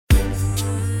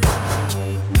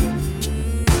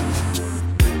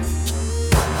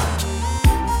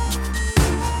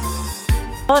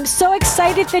Well, I'm so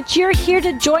excited that you're here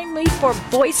to join me for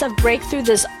Voice of Breakthrough,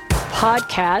 this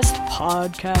podcast.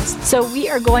 So we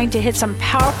are going to hit some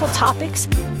powerful topics.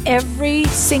 Every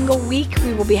single week,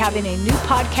 we will be having a new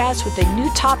podcast with a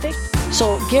new topic.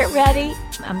 So get ready.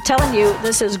 I'm telling you,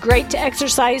 this is great to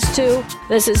exercise to.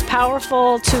 This is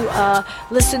powerful to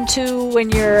listen to when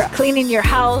you're cleaning your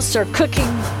house or cooking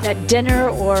at dinner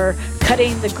or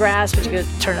cutting the grass, but you can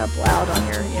turn it up loud on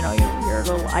your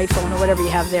little iPhone or whatever you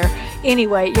have there.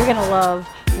 Anyway, you're going to love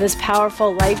this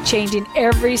powerful, life-changing,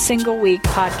 every single week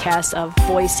podcast of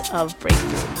Voice of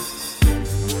Breakthrough.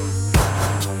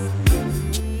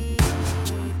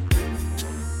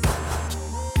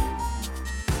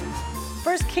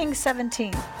 1 Kings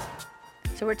 17.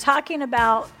 So we're talking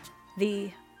about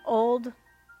the old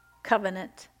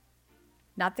covenant,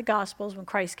 not the Gospels when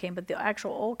Christ came, but the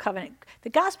actual old covenant. The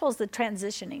Gospel is the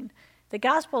transitioning. The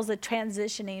Gospel is the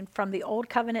transitioning from the old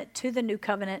covenant to the new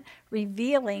covenant,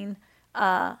 revealing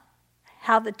how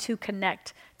the two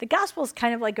connect. The Gospel is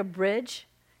kind of like a bridge,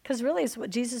 because really it's what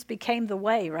Jesus became the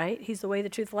way, right? He's the way, the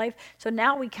truth, life. So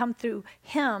now we come through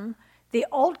him. The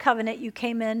old covenant, you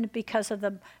came in because of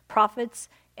the prophets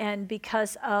and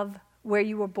because of where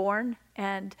you were born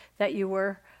and that you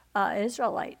were an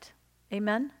Israelite.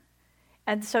 Amen?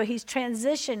 And so he's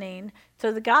transitioning.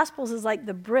 So the Gospels is like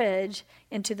the bridge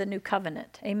into the new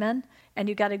covenant. Amen? And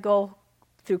you got to go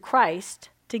through Christ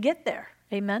to get there.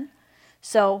 Amen?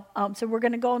 So we're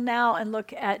going to go now and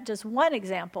look at just one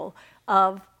example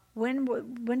of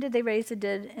when did they raise the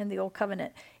dead in the Old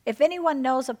Covenant? If anyone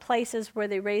knows of places where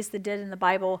they raised the dead in the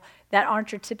Bible that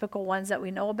aren't your typical ones that we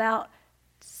know about,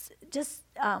 just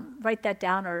write that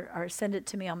down or send it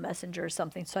to me on Messenger or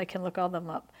something so I can look all them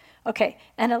up. Okay,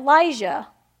 and Elijah,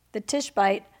 the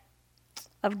Tishbite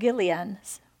of Gilead,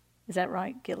 is that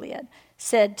right? Gilead,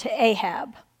 said to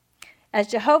Ahab, "As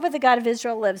Jehovah the God of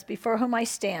Israel lives, before whom I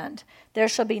stand, there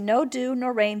shall be no dew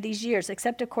nor rain these years,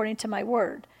 except according to my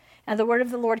word." And the word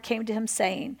of the Lord came to him,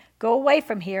 saying, "Go away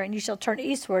from here, and you shall turn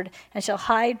eastward, and shall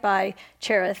hide by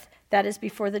Cherith, that is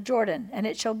before the Jordan. And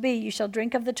it shall be, you shall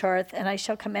drink of the Cherith, and I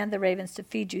shall command the ravens to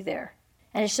feed you there.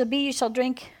 And it shall be, you shall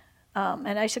drink,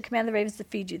 and I shall command the ravens to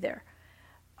feed you there."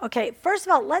 Okay, first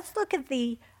of all, let's look at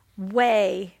the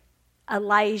way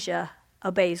Elijah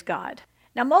obeys God.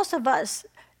 Now, most of us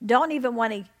don't even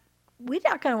want to, we're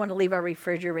not going to want to leave our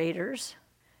refrigerators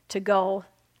to go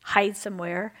hide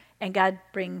somewhere and God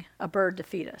bring a bird to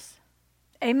feed us.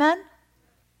 Amen?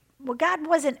 Well, God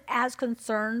wasn't as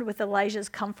concerned with Elijah's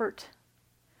comfort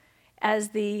as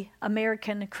the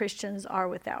American Christians are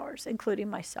with ours,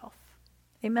 including myself.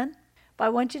 Amen? But I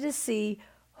want you to see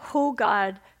who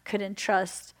God could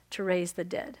entrust to raise the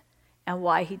dead and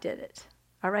why he did it.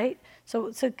 All right?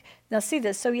 So now see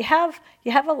this. So you have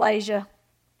Elijah,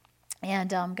 and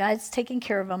God's taking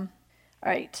care of him.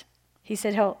 All right. He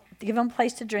said he'll give him a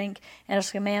place to drink, and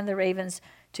he'll command the ravens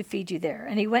to feed you there.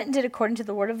 And he went and did according to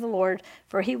the word of the Lord,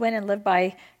 for he went and lived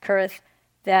by Cherith,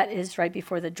 that is right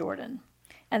before the Jordan.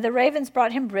 And the ravens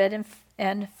brought him bread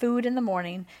and food in the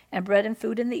morning, and bread and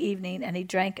food in the evening, and he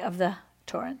drank of the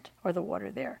torrent, or the water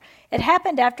there. It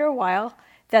happened after a while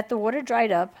that the water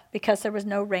dried up, because there was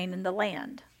no rain in the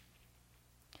land.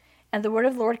 And the word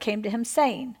of the Lord came to him,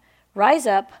 saying, "Rise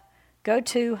up, go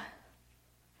to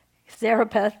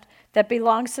Zarephath, that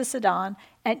belongs to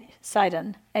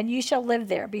Sidon, and you shall live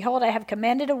there. Behold, I have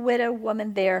commanded a widow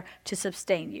woman there to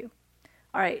sustain you."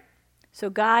 All right, so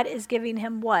God is giving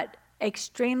him what?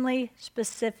 Extremely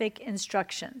specific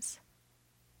instructions.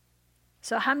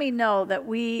 So how many know that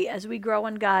we, as we grow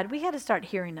in God, we got to start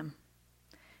hearing him?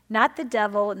 Not the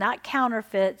devil, not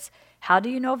counterfeits. How do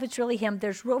you know if it's really him?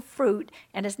 There's real fruit,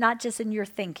 and it's not just in your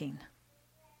thinking.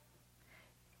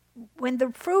 When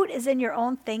the fruit is in your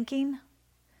own thinking,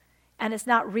 and it's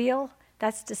not real,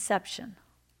 that's deception.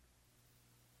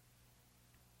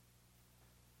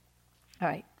 All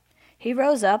right. He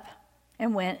rose up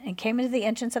and went and came into the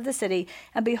entrance of the city,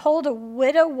 and behold, a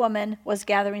widow woman was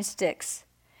gathering sticks.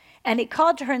 And he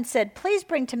called to her and said, "Please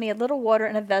bring to me a little water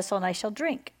in a vessel, and I shall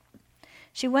drink."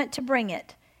 She went to bring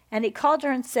it. And he called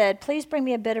her and said, "Please bring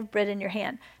me a bit of bread in your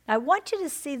hand." Now, I want you to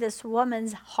see this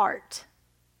woman's heart.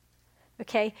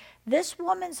 Okay? This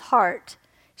woman's heart,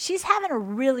 she's having a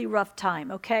really rough time,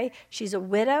 okay? She's a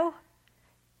widow,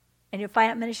 and you'll find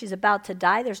out in a minute she's about to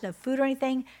die. There's no food or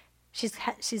anything. She's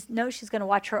going to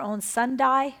watch her own son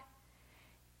die.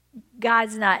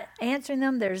 God's not answering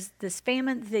them. There's this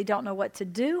famine. They don't know what to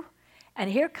do. And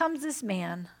here comes this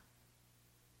man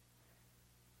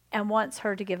and wants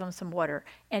her to give him some water.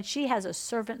 And she has a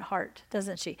servant heart,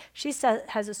 doesn't she? She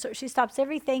stops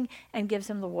everything and gives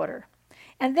him the water.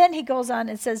 And then he goes on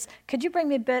and says, "Could you bring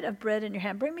me a bit of bread in your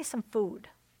hand? Bring me some food."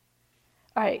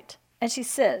 All right. And she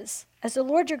says, as the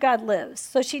Lord your God lives.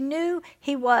 So she knew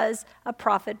he was a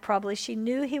prophet, probably. She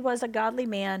knew he was a godly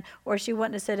man, or she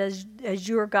wouldn't have said, as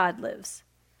your God lives.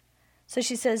 So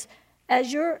she says,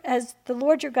 as the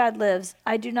Lord your God lives,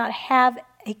 I do not have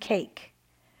a cake.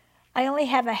 I only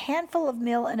have a handful of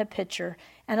meal in a pitcher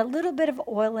and a little bit of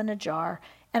oil in a jar.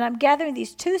 And I'm gathering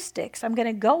these 2 sticks. I'm going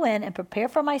to go in and prepare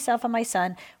for myself and my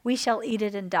son. We shall eat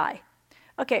it and die.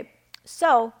 Okay,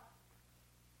 so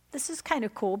this is kind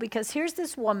of cool because here's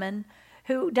this woman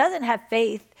who doesn't have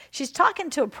faith. She's talking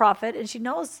to a prophet, and she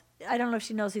knows, I don't know if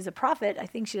she knows he's a prophet. I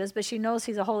think she does, but she knows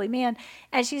he's a holy man.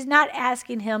 And she's not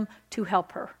asking him to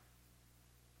help her.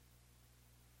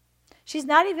 She's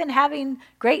not even having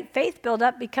great faith build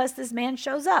up because this man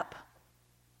shows up.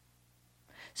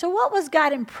 So what was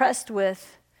God impressed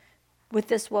with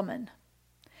this woman?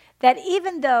 That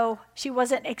even though she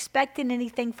wasn't expecting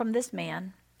anything from this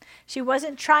man, she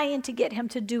wasn't trying to get him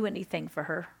to do anything for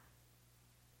her,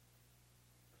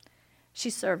 she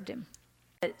served him.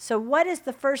 So what is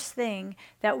the first thing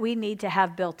that we need to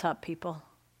have built up, people?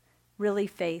 Really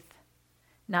faith,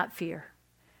 not fear.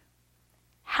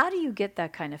 How do you get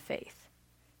that kind of faith?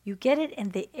 You get it in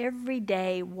the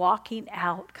everyday walking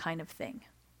out kind of thing.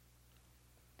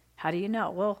 How do you know?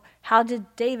 Well, how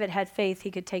did David had faith he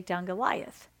could take down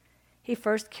Goliath? He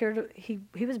first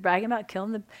he was bragging about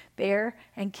killing the bear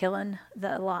and killing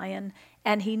the lion,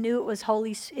 and he knew it was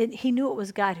he knew it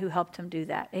was God who helped him do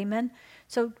that. Amen?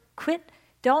 So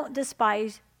don't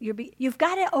despise you've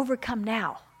got to overcome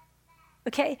now.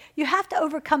 Okay? You have to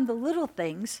overcome the little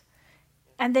things,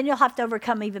 and then you'll have to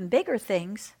overcome even bigger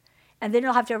things, and then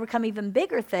you'll have to overcome even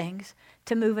bigger things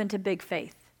to move into big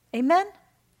faith. Amen?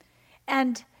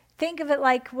 And think of it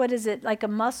like, what is it? Like a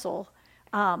muscle.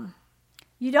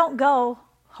 You don't go,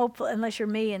 hopefully, unless you're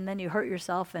me, and then you hurt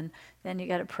yourself, and then you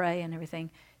got to pray and everything.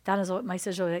 Donna's my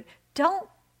sister was like, don't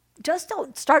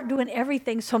start doing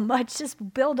everything so much.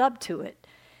 Just build up to it.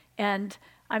 And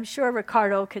I'm sure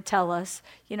Ricardo could tell us,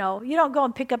 you don't go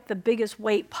and pick up the biggest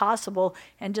weight possible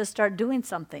and just start doing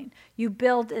something. You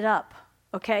build it up,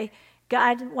 okay?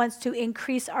 God wants to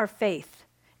increase our faith.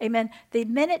 Amen. The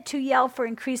minute to yell for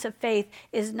increase of faith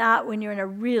is not when you're in a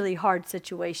really hard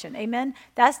situation. Amen.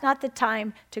 That's not the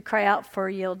time to cry out for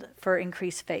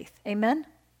increased faith. Amen.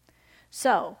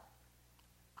 So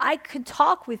I could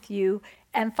talk with you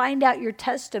and find out your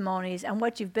testimonies and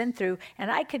what you've been through,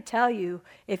 and I could tell you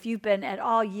if you've been at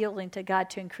all yielding to God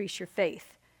to increase your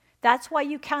faith. That's why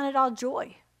you count it all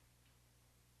joy.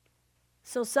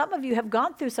 So some of you have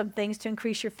gone through some things to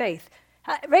increase your faith.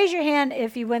 Raise your hand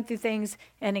if you went through things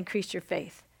and increased your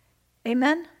faith.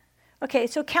 Amen? Okay,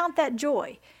 so count that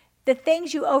joy. The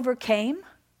things you overcame,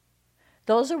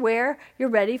 those are where you're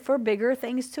ready for bigger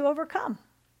things to overcome.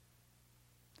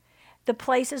 The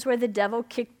places where the devil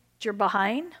kicked your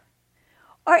behind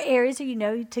are areas that you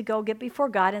know to go get before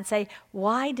God and say,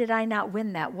 why did I not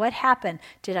win that? What happened?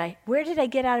 Where did I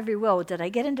get out of your will? Did I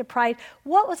get into pride?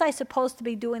 What was I supposed to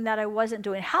be doing that I wasn't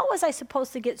doing? How was I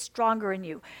supposed to get stronger in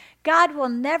you? God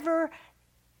wants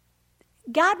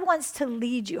to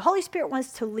lead you. Holy Spirit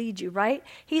wants to lead you, right?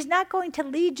 He's not going to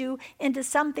lead you into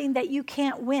something that you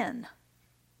can't win.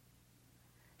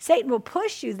 Satan will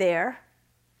push you there.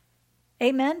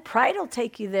 Amen. Pride will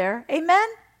take you there. Amen.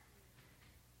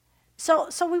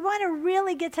 So we want to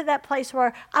really get to that place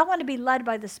where I want to be led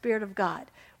by the Spirit of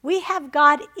God. We have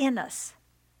God in us,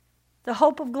 the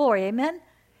hope of glory. Amen.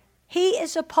 He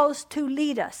is supposed to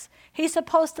lead us. He's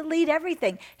supposed to lead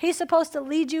everything. He's supposed to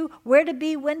lead you where to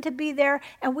be, when to be there.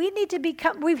 And we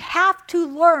have to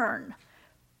learn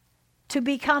to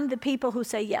become the people who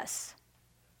say yes.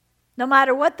 No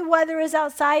matter what the weather is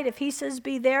outside, if he says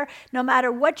be there, no matter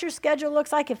what your schedule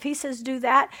looks like, if he says do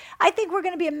that, I think we're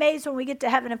going to be amazed when we get to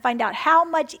heaven and find out how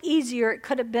much easier it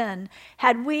could have been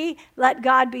had we let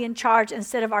God be in charge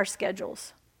instead of our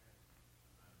schedules.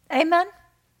 Amen?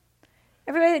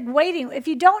 Everybody waiting. If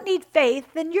you don't need faith,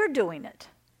 then you're doing it.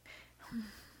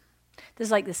 This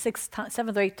is like the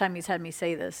seventh or eighth time he's had me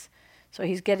say this. So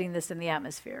he's getting this in the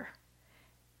atmosphere.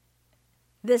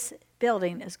 This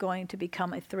building is going to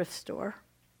become a thrift store.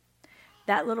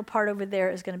 That little part over there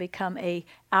is going to become a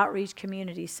outreach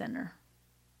community center.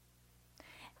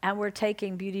 And we're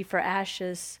taking Beauty for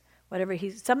Ashes,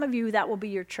 some of you, that will be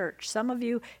your church. Some of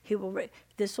you,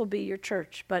 this will be your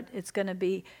church, but it's going to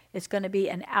be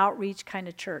an outreach kind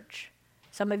of church.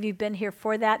 Some of you have been here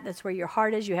for that. That's where your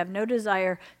heart is. You have no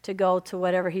desire to go to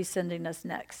whatever he's sending us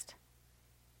next.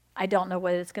 I don't know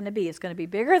what it's going to be. It's going to be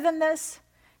bigger than this.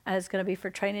 And it's going to be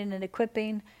for training and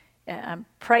equipping. I'm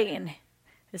praying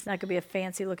it's not going to be a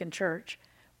fancy-looking church,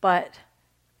 but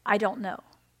I don't know.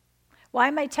 Why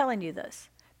am I telling you this?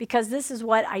 because this is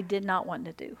what I did not want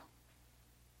to do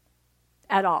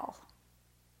at all.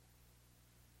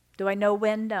 Do I know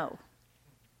when? No.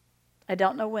 I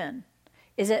don't know when.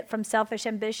 Is it from selfish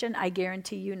ambition? I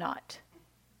guarantee you not.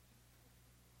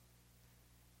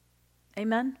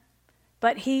 Amen?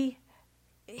 But he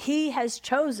has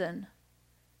chosen,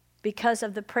 because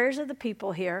of the prayers of the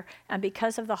people here and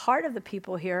because of the heart of the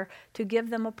people here, to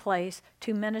give them a place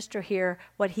to minister here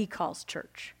what he calls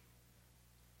church.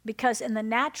 Because in the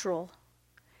natural,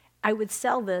 I would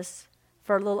sell this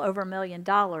for a little over $1 million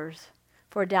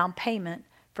for a down payment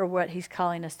for what he's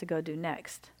calling us to go do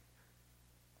next.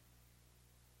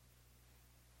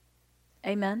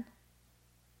 Amen?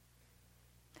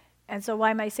 And so why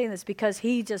am I saying this? Because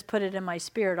he just put it in my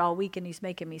spirit all week and he's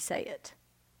making me say it.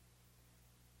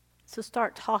 So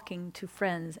start talking to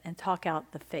friends and talk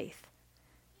out the faith.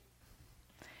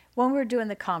 When we were doing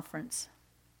the conference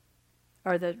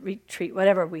or the retreat,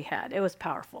 whatever we had, it was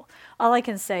powerful. All I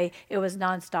can say, it was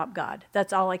nonstop God.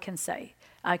 That's all I can say.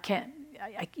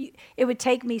 It would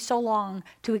take me so long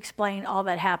to explain all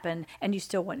that happened and you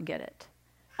still wouldn't get it.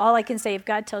 All I can say, if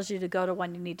God tells you to go to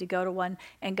one, you need to go to one.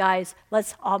 And guys,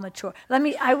 let's all mature.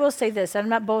 I will say this, I'm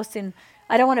not boasting.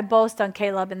 I don't want to boast on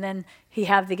Caleb and then he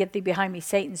have the get thee behind me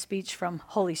Satan speech from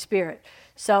Holy Spirit.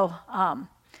 So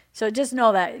just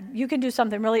know that you can do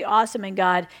something really awesome in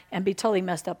God and be totally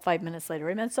messed up 5 minutes later.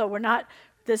 Amen. So we're not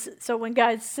this. So when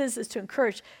God says this to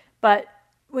encourage, but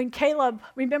when Caleb,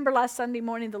 remember last Sunday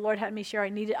morning, the Lord had me share,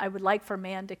 I would like for a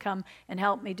man to come and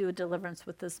help me do a deliverance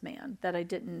with this man that I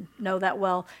didn't know that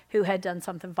well, who had done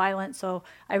something violent. So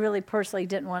I really personally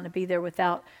didn't want to be there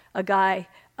without a guy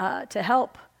to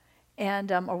help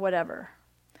and or whatever.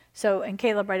 So, and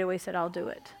Caleb right away said, I'll do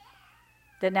it.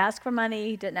 Didn't ask for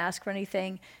money, didn't ask for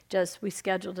anything, just we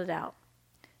scheduled it out.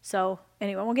 So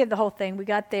anyway, I won't get the whole thing. We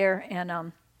got there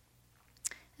and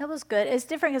it was good. It's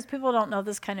different because people don't know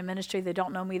this kind of ministry. They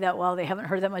don't know me that well. They haven't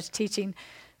heard that much teaching.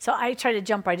 So I try to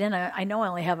jump right in. I know I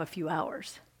only have a few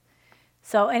hours.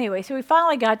 So anyway, so we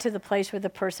finally got to the place where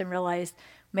the person realized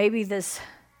maybe this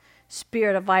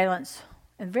spirit of violence,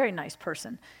 and a very nice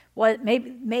person,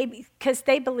 maybe because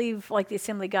they believe, like the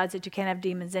Assembly of Gods, that you can't have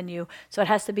demons in you, so it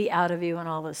has to be out of you and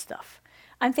all this stuff.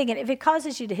 I'm thinking, if it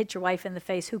causes you to hit your wife in the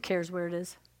face, who cares where it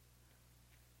is?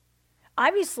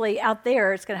 Obviously, out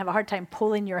there, it's going to have a hard time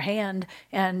pulling your hand,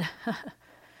 and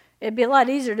it'd be a lot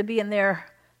easier to be in there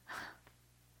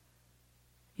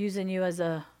using you as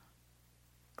a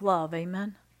glove,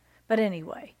 amen? But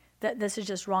anyway, this is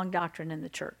just wrong doctrine in the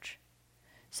church.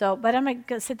 So, but I'm not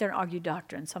going to sit there and argue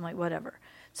doctrine, so I'm like, whatever.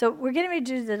 So we're getting ready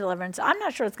to do the deliverance. I'm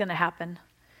not sure it's going to happen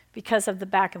because of the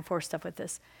back and forth stuff with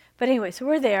this. But anyway, so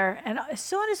we're there, and as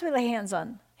soon as we lay hands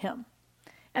on him,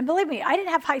 and believe me, I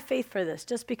didn't have high faith for this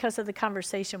just because of the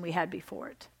conversation we had before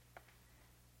it.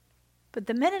 But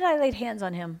the minute I laid hands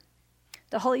on him,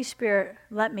 the Holy Spirit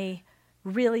let me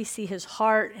really see his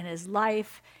heart and his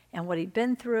life and what he'd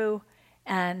been through,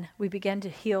 and we began to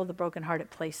heal the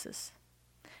brokenhearted places.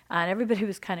 And everybody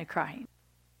was kind of crying.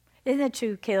 Isn't that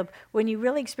true, Caleb? When you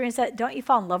really experience that, don't you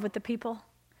fall in love with the people?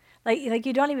 Like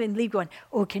you don't even leave going,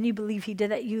 oh, can you believe he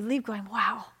did that? You leave going,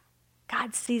 wow.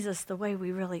 God sees us the way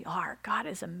we really are. God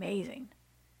is amazing.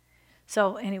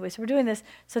 So anyways, we're doing this.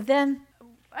 So then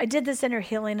I did this inner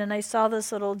healing, and I saw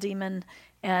this little demon,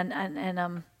 and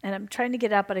I'm trying to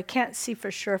get out, but I can't see for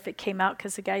sure if it came out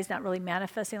because the guy's not really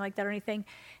manifesting like that or anything.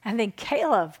 And then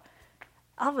Caleb,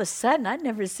 all of a sudden, I'd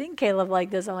never seen Caleb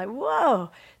like this. I'm like, whoa,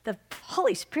 the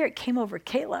Holy Spirit came over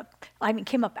Caleb.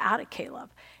 Came up out of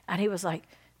Caleb. And he was like,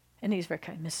 and he's very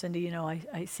kind, Miss Cindy,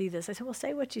 I see this. I said, well,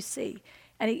 say what you see.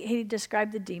 And he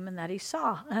described the demon that he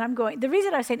saw. And I'm going, the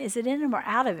reason I was saying, is it in him or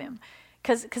out of him?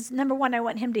 Because number one, I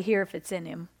want him to hear if it's in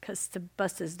him, because to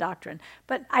bust his doctrine.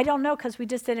 But I don't know, because we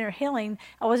just did inner healing.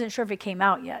 I wasn't sure if it came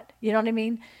out yet. You know what I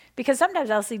mean? Because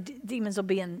sometimes I'll see demons will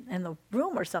be in the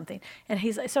room or something. And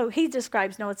he's like, so he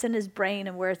describes, no, it's in his brain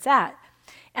and where it's at.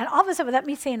 And all of a sudden, without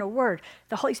me saying a word,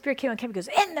 the Holy Spirit came and goes,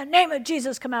 in the name of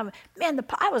Jesus, come out. Man,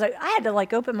 I had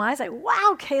to open my eyes,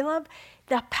 wow, Caleb,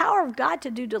 the power of God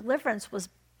to do deliverance was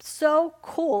so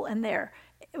cool in there.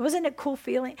 Wasn't it a cool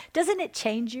feeling? Doesn't it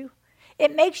change you?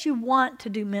 It makes you want to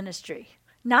do ministry,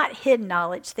 not hidden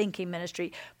knowledge, thinking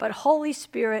ministry, but Holy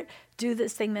Spirit, do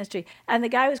this thing ministry. And the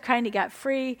guy was crying, he got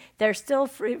free. They're still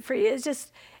free. It's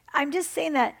just, I'm just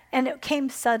saying that. And it came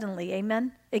suddenly,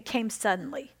 amen? It came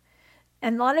suddenly.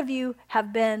 And a lot of you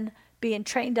have been being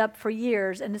trained up for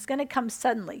years, and it's going to come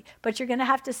suddenly. But you're going to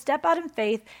have to step out in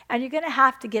faith, and you're going to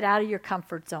have to get out of your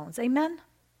comfort zones. Amen?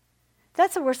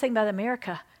 That's the worst thing about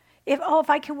America. If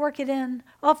I can work it in.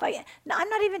 No, I'm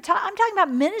not even talking. I'm talking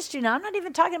about ministry now. I'm not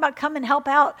even talking about come and help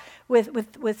out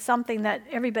with something that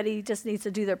everybody just needs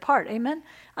to do their part. Amen.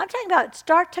 I'm talking about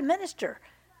start to minister.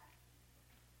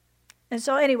 And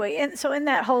so anyway, in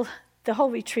that the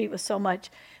whole retreat was so much.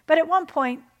 But at one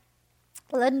point,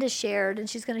 Linda shared, and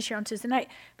she's going to share on Tuesday night,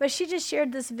 but she just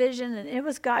shared this vision, and it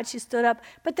was God. She stood up,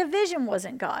 but the vision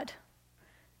wasn't God.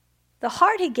 The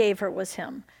heart he gave her was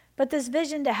him. But this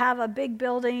vision to have a big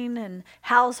building and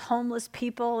house homeless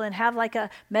people and have like a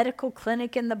medical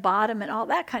clinic in the bottom and all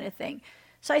that kind of thing.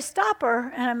 So I stop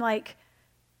her, and I'm like,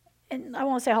 and I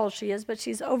won't say how old she is, but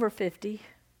she's over 50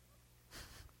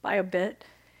 by a bit.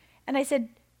 And I said,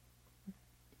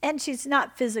 and she's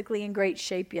not physically in great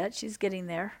shape yet. She's getting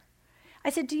there. I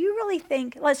said, do you really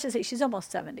think, let's just say she's almost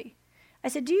 70. I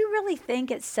said, do you really think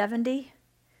at 70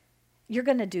 you're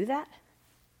going to do that?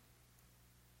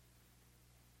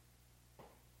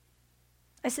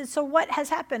 I said, so what has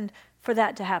happened for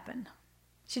that to happen?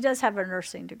 She does have a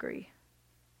nursing degree.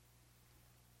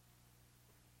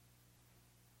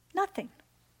 Nothing.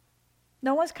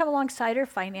 No one's come alongside her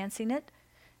financing it.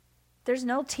 There's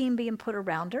no team being put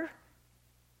around her.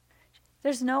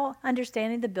 There's no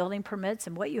understanding the building permits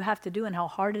and what you have to do and how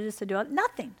hard it is to do it.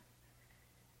 Nothing.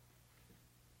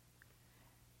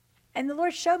 And the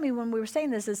Lord showed me when we were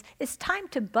saying this is it's time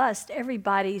to bust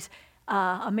everybody's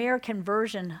American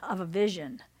version of a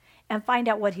vision and find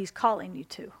out what he's calling you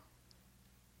to.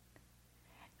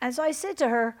 And so I said to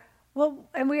her, well,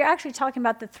 and we were actually talking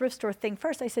about the thrift store thing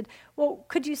first. I said, well,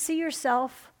 could you see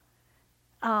yourself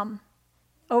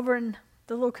over in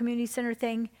the little community center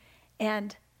thing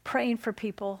and praying for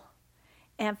people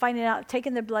and finding out,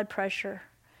 taking their blood pressure,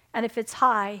 and if it's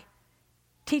high,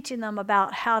 teaching them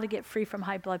about how to get free from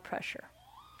high blood pressure,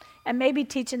 and maybe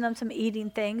teaching them some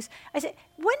eating things. I said,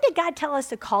 when did God tell us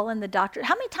to call in the doctor?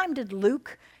 How many times did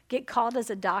Luke get called as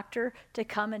a doctor to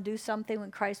come and do something when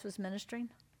Christ was ministering?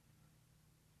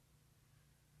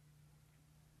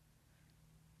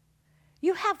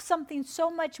 You have something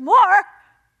so much more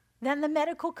than the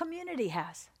medical community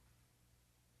has.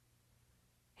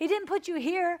 He didn't put you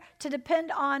here to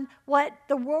depend on what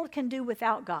the world can do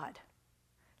without God.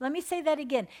 Let me say that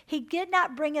again. He did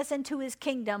not bring us into his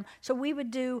kingdom so we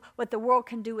would do what the world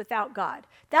can do without God.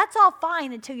 That's all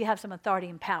fine until you have some authority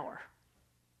and power.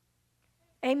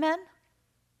 Amen?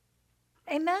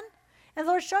 Amen? And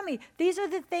the Lord showed me, these are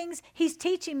the things he's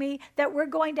teaching me that we're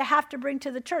going to have to bring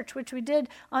to the church, which we did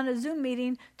on a Zoom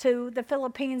meeting to the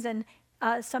Philippines and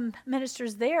some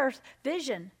ministers there,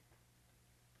 vision.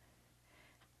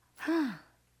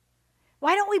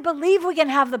 Why don't we believe we can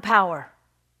have the power?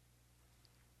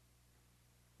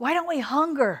 Why don't we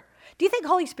hunger? Do you think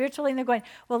Holy Spirit's really in there going,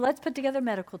 well, let's put together a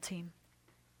medical team?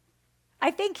 I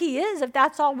think he is, if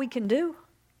that's all we can do.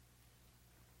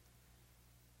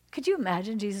 Could you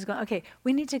imagine Jesus going, okay,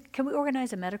 can we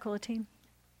organize a medical team?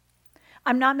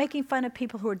 I'm not making fun of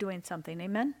people who are doing something,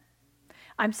 amen?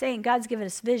 I'm saying God's given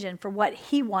us vision for what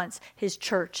he wants his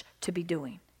church to be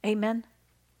doing, amen?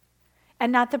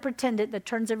 And not the pretendant that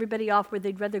turns everybody off where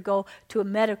they'd rather go to a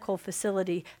medical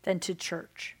facility than to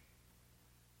church.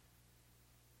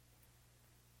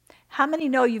 How many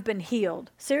know you've been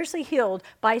healed, seriously healed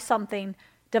by something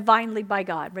divinely by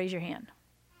God? Raise your hand.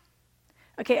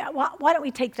 Okay, why don't we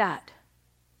take that?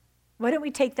 Why don't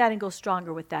we take that and go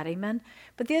stronger with that, amen?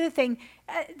 But the other thing,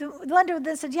 Linda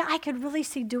then said, yeah, I could really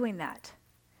see doing that.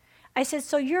 I said,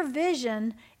 so your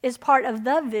vision is part of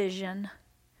the vision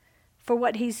for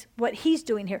what he's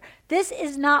doing here. This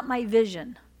is not my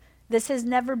vision. This has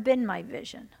never been my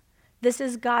vision. This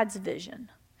is God's vision.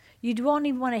 You won't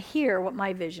even want to hear what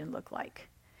my vision looked like.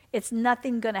 It's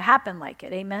nothing going to happen like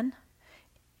it, amen?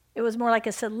 It was more like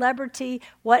a celebrity,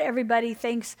 what everybody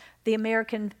thinks the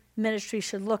American ministry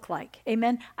should look like,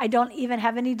 amen? I don't even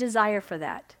have any desire for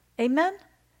that, amen?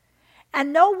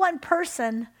 And no one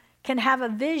person can have a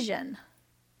vision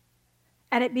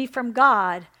and it be from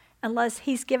God unless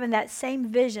he's given that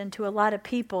same vision to a lot of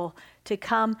people to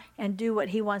come and do what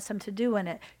he wants them to do in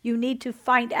it. You need to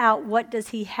find out what does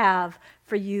he have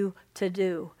for you to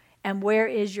do and where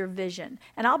is your vision.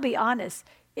 And I'll be honest,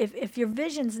 if your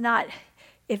vision's not...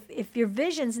 If your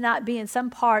vision's not being some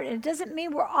part, and it doesn't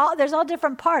mean there's all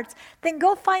different parts, then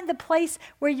go find the place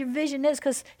where your vision is,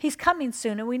 because he's coming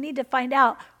soon and we need to find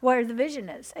out where the vision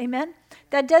is. Amen?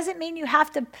 That doesn't mean you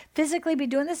have to physically be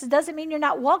doing this. It doesn't mean you're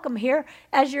not welcome here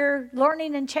as you're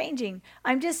learning and changing.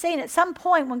 I'm just saying at some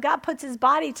point when God puts his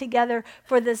body together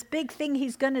for this big thing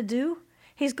he's going to do,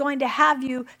 He's going to have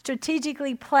you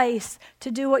strategically placed to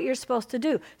do what you're supposed to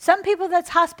do. Some people that's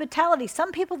hospitality.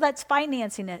 Some people that's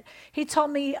financing it. He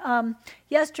told me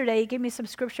yesterday, he gave me some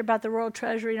scripture about the royal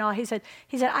treasury and all. He said,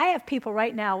 I have people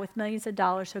right now with millions of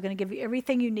dollars who are going to give you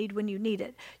everything you need when you need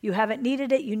it. You haven't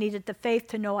needed it. You needed the faith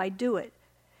to know I do it.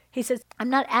 He says,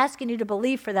 I'm not asking you to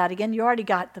believe for that again. You already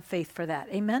got the faith for that.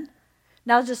 Amen?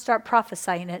 Now just start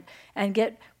prophesying it and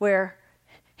get where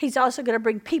he's also going to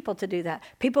bring people to do that.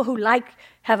 People who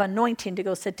have anointing to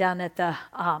go sit down at the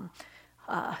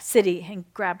city and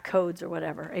grab codes or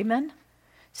whatever. Amen?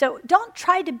 So don't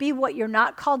try to be what you're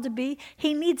not called to be.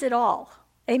 He needs it all.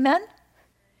 Amen?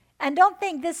 And don't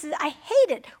think I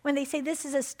hate it when they say this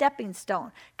is a stepping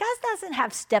stone. God doesn't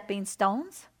have stepping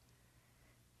stones.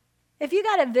 If you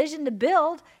got a vision to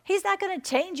build, he's not going to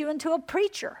change you into a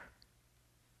preacher.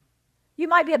 You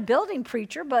might be a building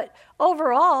preacher, but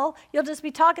overall, you'll just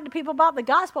be talking to people about the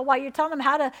gospel while you're telling them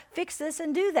how to fix this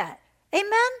and do that.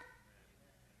 Amen?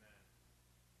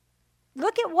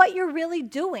 Look at what you're really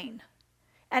doing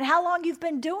and how long you've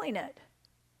been doing it.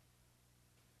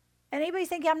 And anybody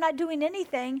thinking I'm not doing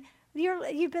anything,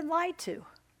 you've been lied to.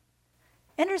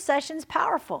 Intercession's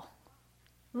powerful.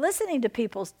 Listening to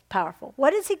people's powerful.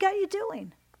 What has he got you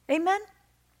doing? Amen?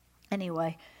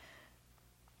 Anyway,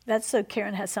 that's so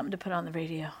Karen has something to put on the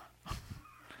radio.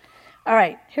 All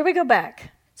right, here we go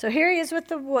back. So here he is with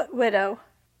the widow.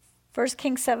 1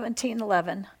 Kings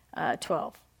 17:11,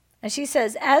 12. And she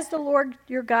says, as the Lord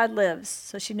your God lives,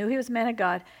 so she knew he was a man of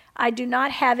God, I do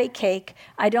not have a cake.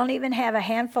 I don't even have a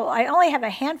handful. I only have a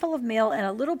handful of meal in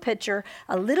a little pitcher,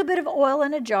 a little bit of oil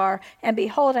in a jar. And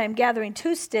behold, I am gathering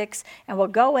 2 sticks and will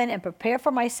go in and prepare for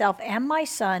myself and my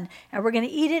son. And we're going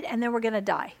to eat it and then we're going to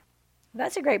die.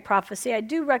 That's a great prophecy. I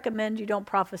do recommend you don't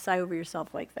prophesy over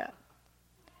yourself like that.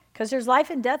 Because there's life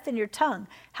and death in your tongue.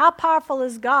 How powerful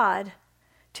is God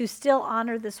to still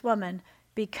honor this woman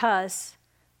because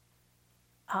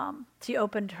she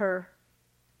opened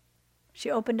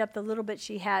up the little bit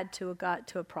she had to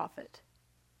a prophet.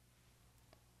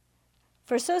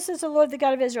 For so says the Lord, the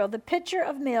God of Israel, the pitcher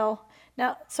of meal.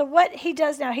 Now, so what he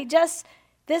does now,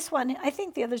 this one, I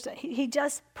think the others, he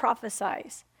just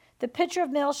prophesies. The pitcher of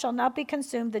meal shall not be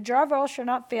consumed. The jar of oil shall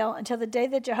not fail until the day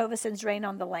that Jehovah sends rain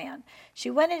on the land.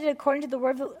 She went and did according to the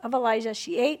word of Elijah.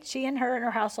 She ate, she and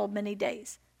her household, many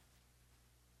days.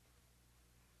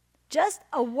 Just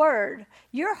a word,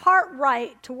 your heart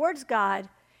right towards God,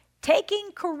 taking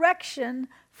correction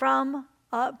from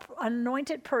an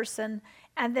anointed person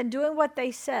and then doing what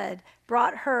they said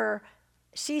brought her,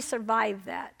 she survived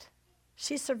that.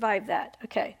 She survived that.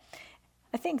 Okay.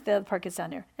 I think the other part gets down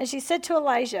there. And she said to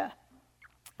Elijah,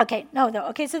 okay, no.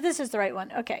 Okay, so this is the right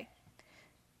one. Okay.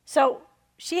 So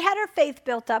she had her faith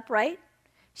built up, right?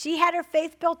 She had her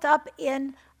faith built up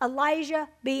in Elijah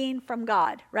being from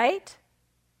God, right?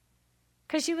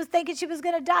 Because she was thinking she was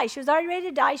going to die. She was already ready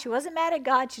to die. She wasn't mad at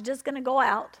God. She's just going to go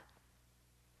out.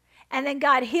 And then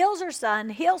God heals her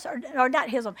son,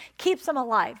 keeps him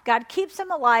alive. God keeps him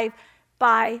alive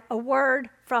by a word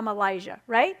from Elijah,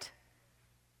 right?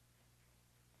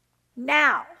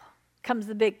 Now comes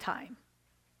the big time.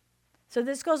 So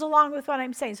this goes along with what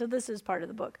I'm saying. So this is part of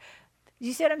the book.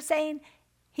 You see what I'm saying?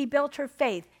 He built her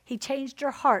faith. He changed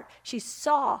her heart. She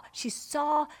saw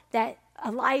that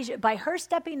Elijah, by her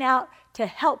stepping out to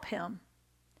help him,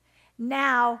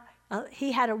 now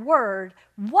he had one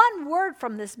word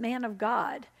from this man of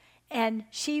God, and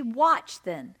she watched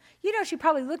then. You know, she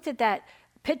probably looked at that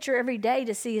picture every day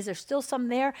to see, is there still some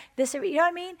there? You know what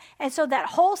I mean? And so that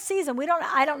whole season,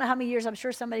 I don't know how many years, I'm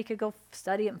sure somebody could go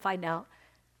study it and find out.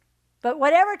 But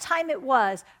whatever time it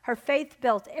was, her faith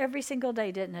built every single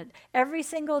day, didn't it? Every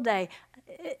single day.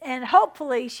 And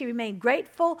hopefully she remained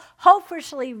grateful. Hopefully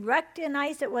she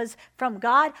recognized it was from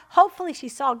God. Hopefully she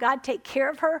saw God take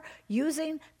care of her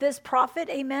using this prophet.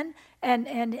 Amen.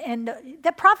 And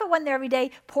the prophet went there every day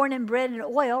pouring in bread and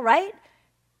oil, right?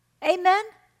 Amen.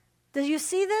 Do you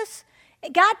see this?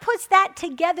 God puts that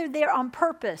together there on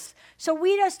purpose. So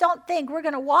we just don't think we're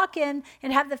going to walk in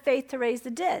and have the faith to raise the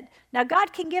dead. Now,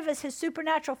 God can give us his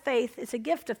supernatural faith. It's a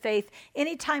gift of faith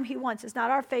anytime he wants. It's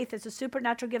not our faith. It's a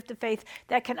supernatural gift of faith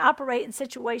that can operate in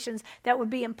situations that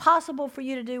would be impossible for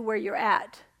you to do where you're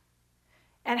at.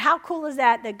 And how cool is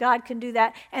that God can do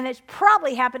that? And it's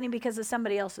probably happening because of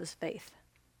somebody else's faith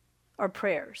or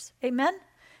prayers. Amen?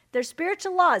 They're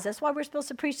spiritual laws. That's why we're supposed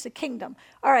to preach the kingdom.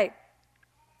 All right.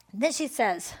 Then she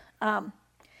says, and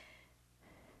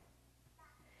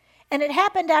it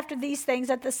happened after these things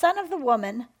that the son of the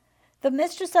woman, the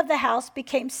mistress of the house,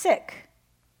 became sick.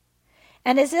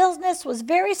 And his illness was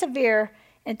very severe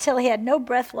until he had no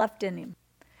breath left in him.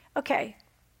 Okay.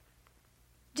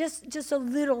 just a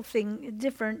little thing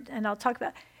different, and I'll talk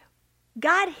about.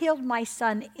 God healed my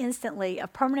son instantly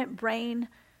of permanent brain,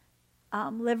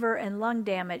 liver, and lung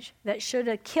damage that should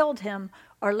have killed him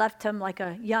or left him like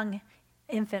a young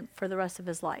infant for the rest of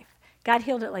his life. God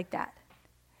healed it like that.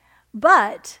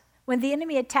 But when the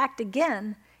enemy attacked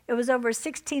again, it was over a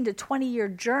 16 to 20-year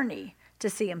journey to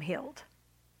see him healed.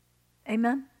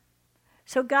 Amen?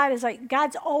 So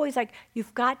God's always like,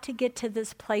 you've got to get to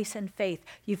this place in faith.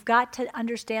 You've got to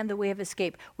understand the way of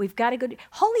escape. We've got to go.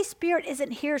 Holy Spirit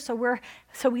isn't here so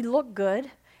we look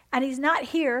good. And he's not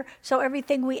here so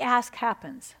everything we ask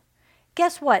happens.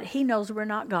 Guess what? He knows we're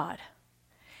not God.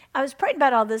 I was praying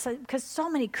about all this because so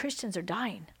many Christians are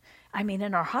dying. I mean,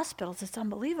 in our hospitals, it's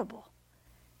unbelievable.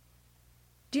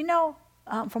 Do you know,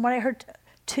 from what I heard,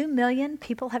 2 million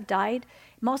people have died?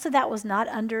 Most of that was not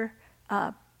under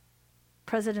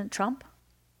President Trump.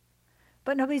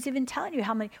 But nobody's even telling you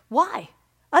how many. Why?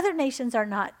 Other nations are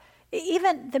not.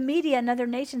 Even the media in other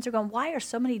nations are going, why are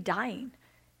so many dying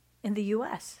in the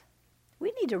U.S.?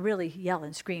 We need to really yell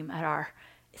and scream at our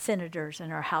senators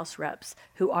and our House reps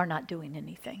who are not doing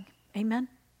anything. Amen?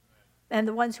 And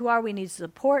the ones who are, we need to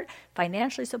support,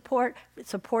 financially support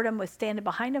them with standing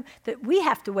behind them. That we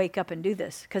have to wake up and do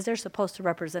this because they're supposed to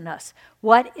represent us.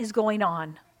 What is going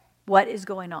on? What is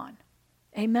going on?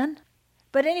 Amen?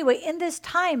 But anyway, in this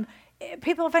time,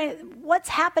 people are finding, what's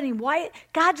happening? Why?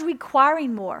 God's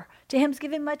requiring more. To him's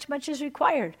giving much, much is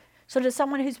required. So to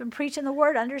someone who's been preaching the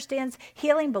word, understands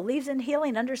healing, believes in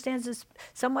healing, understands this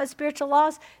somewhat spiritual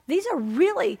laws, these are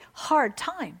really hard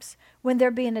times when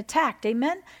they're being attacked.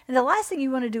 Amen? And the last thing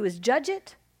you want to do is judge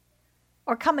it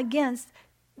or come against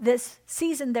this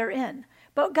season they're in.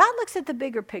 But God looks at the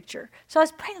bigger picture. So I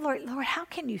was praying, Lord, how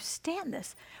can you stand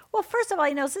this? Well, first of all,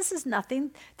 he knows this is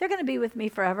nothing. They're going to be with me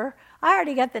forever. I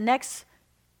already got the next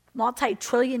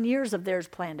multi-trillion years of theirs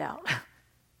planned out.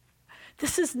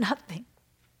 This is nothing.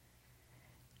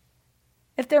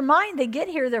 If they're mine, they get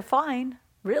here, they're fine,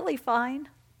 really fine.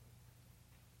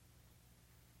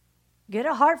 Get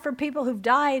a heart for people who've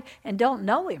died and don't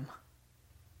know him,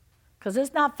 because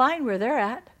it's not fine where they're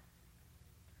at.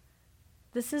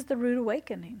 This is the rude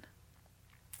awakening.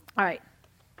 All right.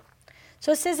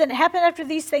 So it says, and it happened after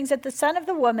these things that the son of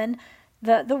the woman,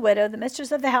 the widow, the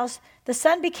mistress of the house, the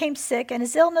son became sick, and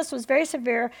his illness was very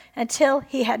severe until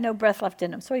he had no breath left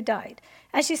in him. So he died.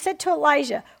 And she said to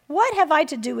Elijah, what have I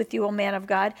to do with you, O man of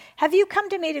God? Have you come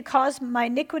to me to cause my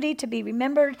iniquity to be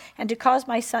remembered and to cause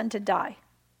my son to die?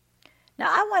 Now,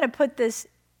 I want to put this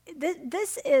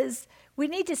is, we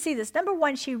need to see this. Number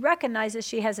one, she recognizes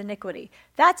she has iniquity.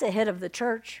 That's a hit of the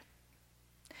church.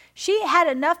 She had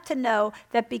enough to know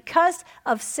that because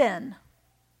of sin,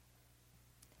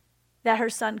 that her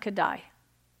son could die.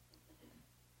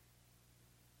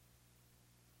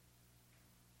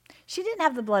 She didn't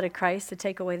have the blood of Christ to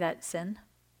take away that sin.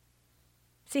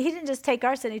 See, he didn't just take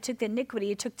our sin, he took the iniquity,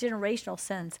 he took generational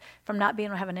sins from not being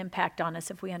able to have an impact on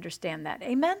us if we understand that.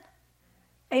 Amen?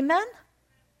 Amen?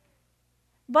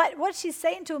 But what she's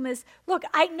saying to him is, look,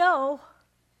 I know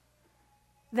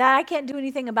that I can't do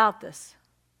anything about this.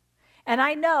 And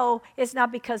I know it's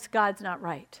not because God's not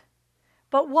right.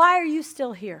 But why are you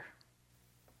still here?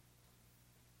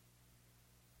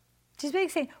 She's basically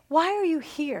saying, why are you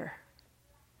here?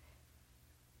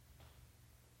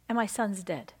 And my son's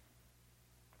dead.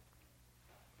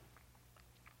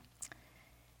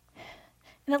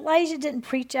 And Elijah didn't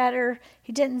preach at her.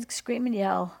 He didn't scream and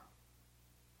yell.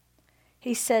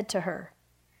 He said to her,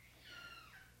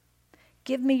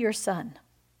 give me your son.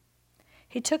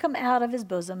 He took him out of his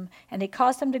bosom, and he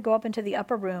caused him to go up into the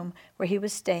upper room where he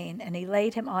was staying, and he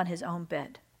laid him on his own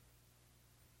bed.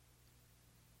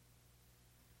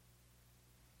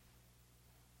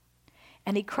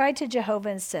 And he cried to Jehovah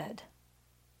and said,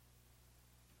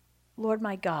 Lord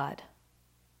my God,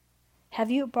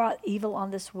 have you brought evil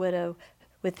on this widow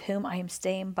with whom I am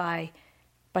staying by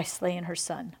slaying her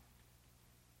son?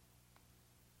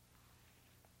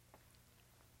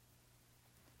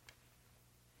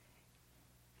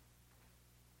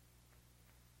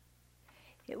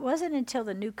 It wasn't until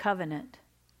the new covenant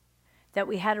that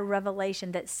we had a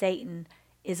revelation that Satan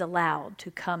is allowed to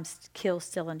come kill,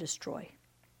 steal, and destroy.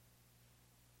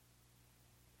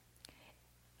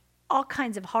 All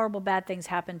kinds of horrible bad things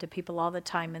happen to people all the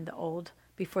time in the old,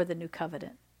 before the new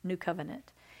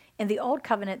covenant. In the old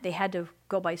covenant, they had to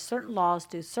go by certain laws,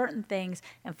 do certain things,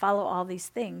 and follow all these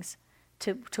things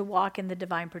to walk in the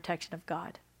divine protection of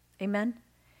God. Amen?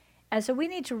 And so we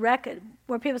need to reckon,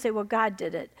 where people say, well, God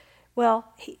did it.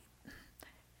 Well,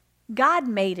 God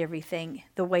made everything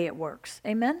the way it works.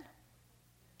 Amen?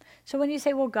 So when you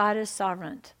say, well, God is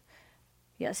sovereign.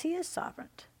 Yes, he is sovereign.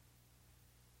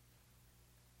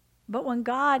 But when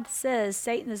God says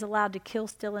Satan is allowed to kill,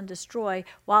 steal, and destroy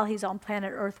while he's on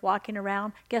planet Earth walking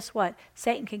around, guess what?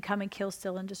 Satan can come and kill,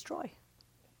 steal, and destroy.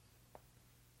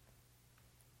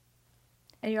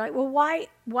 And you're like, well,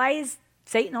 why is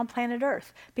Satan on planet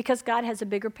Earth? Because God has a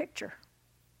bigger picture.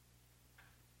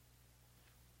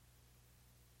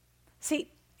 See,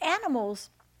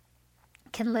 animals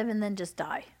can live and then just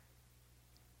die.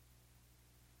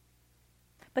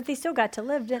 But they still got to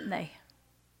live, didn't they?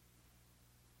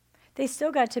 They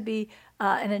still got to be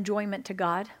an enjoyment to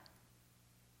God.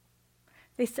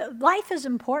 Life is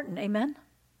important, amen?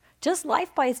 Just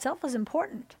life by itself is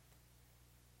important.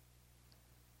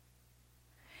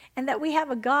 And that we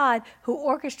have a God who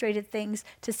orchestrated things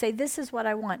to say, this is what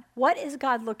I want. What is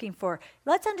God looking for?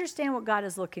 Let's understand what God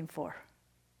is looking for.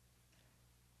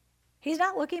 He's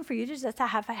not looking for you to just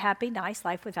have a happy, nice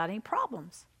life without any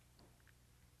problems.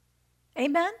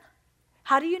 Amen?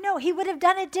 How do you know? He would have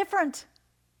done it different.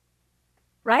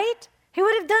 Right? He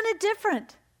would have done it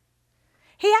different.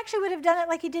 He actually would have done it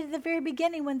like he did at the very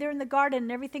beginning when they're in the garden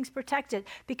and everything's protected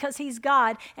because he's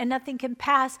God and nothing can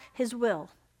pass his will.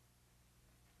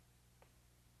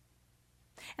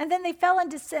 And then they fell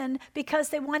into sin because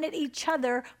they wanted each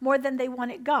other more than they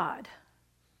wanted God.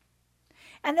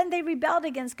 And then they rebelled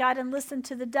against God and listened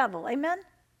to the devil. Amen?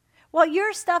 Well,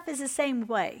 your stuff is the same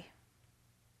way.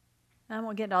 I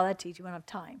won't get into all that teaching, we don't have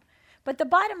time. But the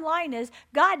bottom line is,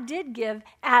 God did give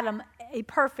Adam a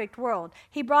perfect world.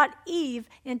 He brought Eve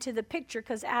into the picture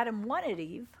because Adam wanted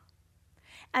Eve.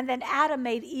 And then Adam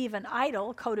made Eve an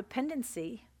idol,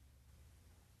 codependency.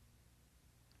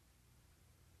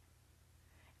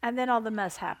 And then all the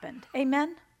mess happened.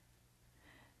 Amen?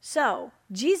 So,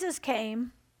 Jesus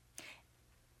came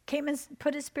and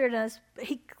put his spirit in us.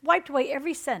 He wiped away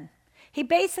every sin. He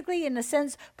basically, in a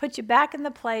sense, put you back in the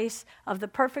place of the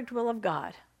perfect will of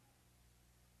God.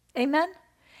 Amen?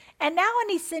 And now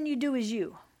any sin you do is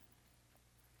you.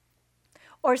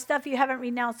 Or stuff you haven't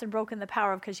renounced and broken the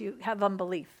power of because you have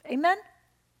unbelief. Amen?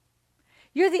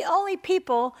 You're the only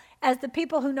people, as the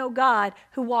people who know God,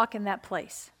 who walk in that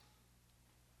place.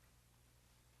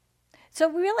 So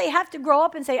we really have to grow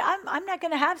up and say, I'm not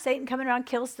going to have Satan coming around,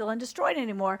 kill, steal, and destroy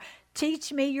anymore.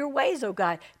 Teach me your ways, oh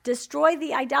God. Destroy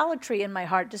the idolatry in my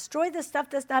heart. Destroy the stuff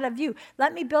that's not of you.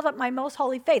 Let me build up my most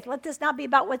holy faith. Let this not be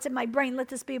about what's in my brain. Let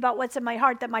this be about what's in my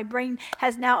heart that my brain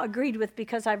has now agreed with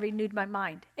because I've renewed my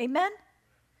mind. Amen?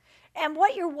 And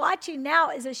what you're watching now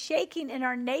is a shaking in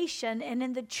our nation and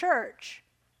in the church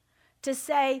to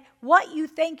say what you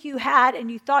think you had and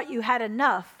you thought you had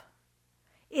enough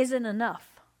isn't enough.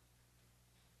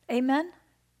 Amen?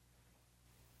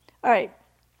 All right.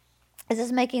 Is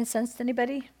this making sense to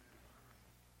anybody?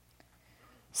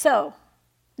 So,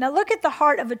 now look at the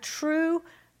heart of a true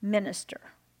minister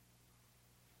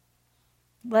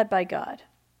led by God.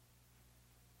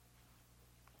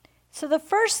 So the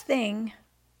first thing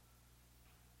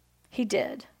he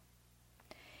did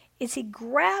is he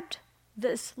grabbed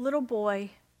this little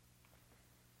boy,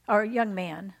 or young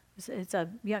man. It's a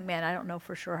young man. I don't know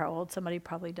for sure how old. Somebody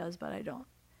probably does, but I don't.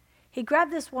 He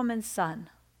grabbed this woman's son.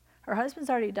 Her husband's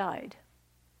already died.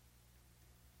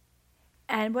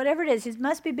 And whatever it is, he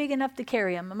must be big enough to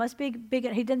carry him. It must be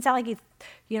big. He didn't sound like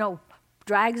he,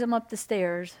 drags him up the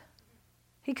stairs.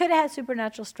 He could have had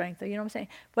supernatural strength, though, you know what I'm saying?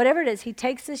 Whatever it is, he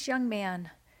takes this young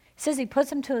man. He says he puts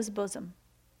him to his bosom.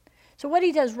 So what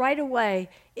he does right away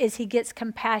is he gets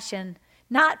compassion,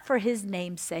 not for his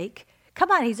name's sake.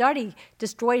 Come on, he's already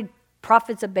destroyed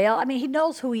prophets of Baal. I mean, he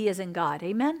knows who he is in God.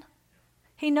 Amen?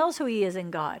 He knows who he is in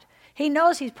God. He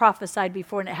knows he's prophesied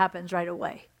before and it happens right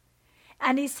away.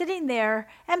 And he's sitting there,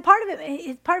 and part of it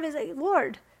is like,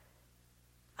 Lord,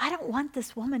 I don't want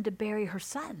this woman to bury her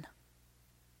son.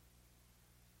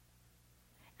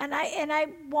 And I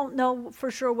won't know for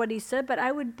sure what he said, but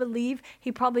I would believe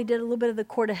he probably did a little bit of the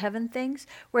court of heaven things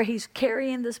where he's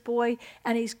carrying this boy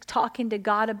and he's talking to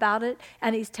God about it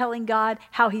and he's telling God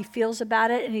how he feels about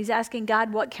it and he's asking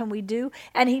God, what can we do?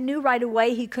 And he knew right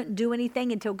away he couldn't do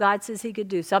anything until God says he could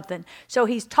do something. So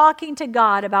he's talking to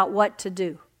God about what to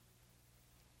do.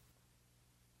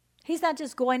 He's not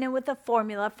just going in with a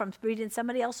formula from reading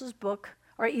somebody else's book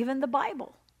or even the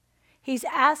Bible. He's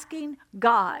asking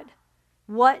God,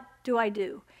 what do I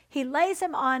do? He lays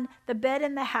him on the bed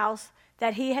in the house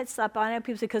that he had slept on. And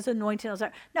people say, because anointing was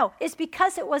there. No, it's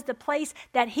because it was the place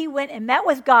that he went and met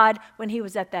with God when he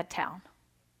was at that town.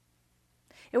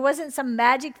 It wasn't some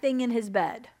magic thing in his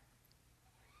bed.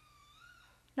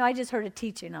 No, I just heard a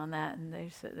teaching on that, and they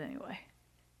said, anyway.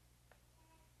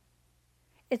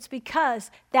 It's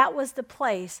because that was the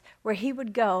place where he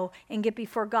would go and get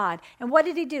before God. And what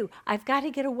did he do? I've got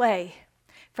to get away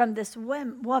from this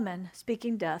woman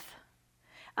speaking death.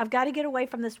 I've got to get away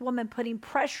from this woman putting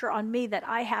pressure on me that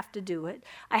I have to do it.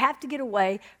 I have to get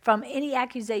away from any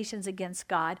accusations against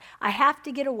God. I have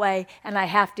to get away, and I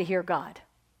have to hear God.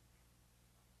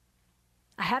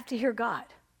 I have to hear God.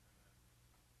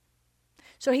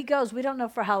 So he goes, we don't know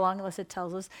for how long unless it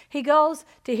tells us. He goes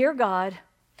to hear God.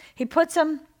 He puts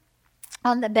him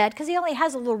on the bed because he only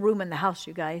has a little room in the house,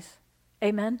 you guys.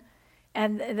 Amen?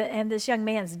 And this young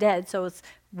man's dead, so it's,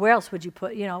 where else would you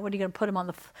put, what are you going to put him on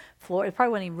the floor? There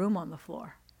probably wasn't any room on the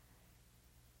floor.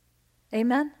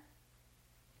 Amen?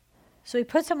 So he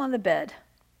puts him on the bed.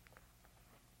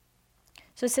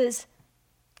 So it says,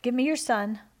 give me your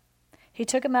son. He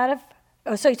took him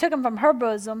he took him from her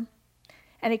bosom,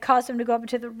 and he caused him to go up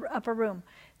into the upper room.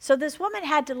 So this woman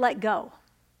had to let go.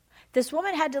 This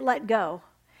woman had to let go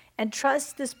and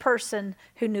trust this person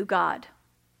who knew God.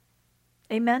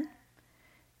 Amen?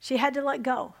 She had to let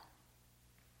go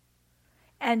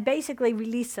and basically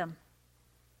release him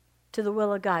to the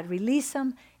will of God. Release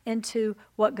him into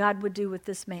what God would do with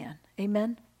this man.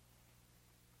 Amen?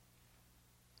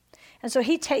 And so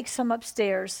he takes him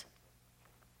upstairs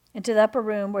into the upper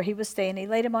room where he was staying. He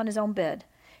laid him on his own bed.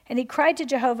 And he cried to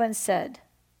Jehovah and said,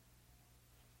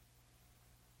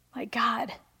 my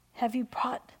God, have you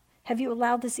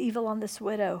allowed this evil on this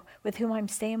widow with whom I'm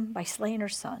staying by slaying her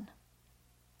son?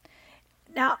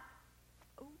 Now,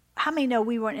 how many know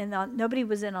nobody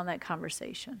was in on that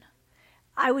conversation?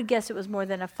 I would guess it was more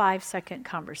than a 5-second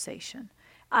conversation.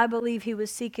 I believe he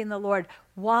was seeking the Lord.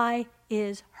 Why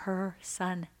is her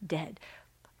son dead?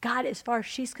 God, as far as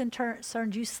she's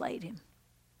concerned, you slayed him.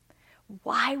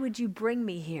 Why would you bring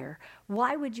me here?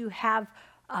 Why would you have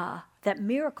that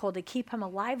miracle to keep him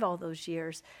alive all those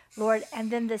years, Lord?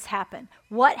 And then this happened.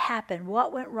 What happened?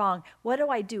 What went wrong? What do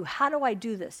I do? How do I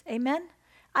do this? Amen?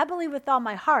 I believe with all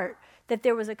my heart that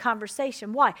there was a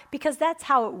conversation. Why? Because that's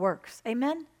how it works.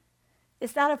 Amen?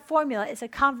 It's not a formula. It's a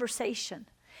conversation.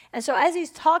 And so as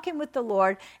he's talking with the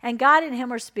Lord and God and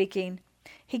him are speaking,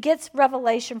 he gets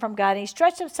revelation from God, and he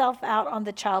stretched himself out on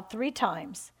the child 3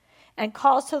 times and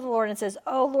calls to the Lord and says,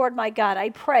 oh, Lord, my God, I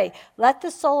pray, let the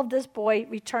soul of this boy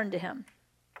return to him.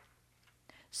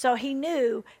 So he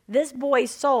knew this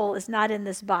boy's soul is not in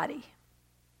this body.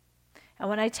 And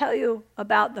when I tell you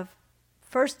about the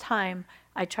first time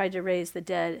I tried to raise the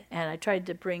dead, and I tried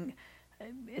to bring,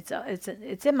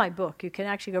 it's in my book. You can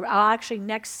actually go, I'll actually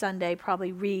next Sunday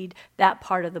probably read that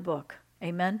part of the book.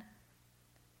 Amen?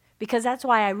 Because that's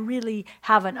why I really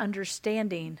have an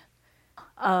understanding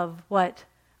of what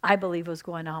I believe was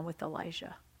going on with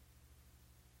Elijah.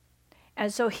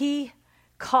 And so he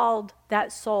called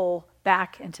that soul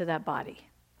back into that body.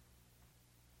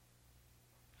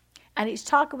 And he's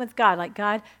talking with God, like,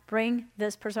 God, bring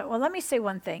this person. Well, let me say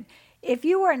one thing. If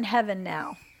you were in heaven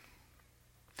now,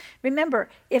 remember,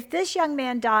 if this young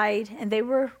man died and they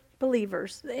were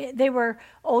believers, they were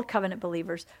old covenant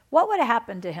believers, what would have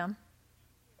happened to him?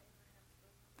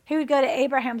 He would go to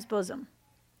Abraham's bosom.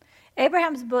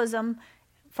 Abraham's bosom,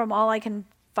 from all I can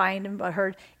find and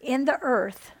heard, in the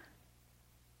earth,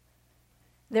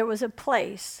 there was a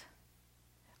place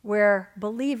where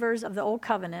believers of the old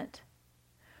covenant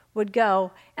would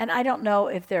go, and I don't know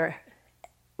if they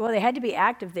had to be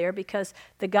active there, because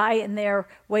the guy in there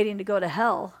waiting to go to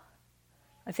hell,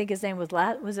 I think his name was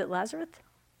it Lazarus?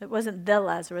 It wasn't the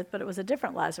Lazarus, but it was a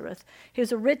different Lazarus. He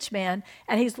was a rich man,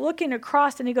 and he's looking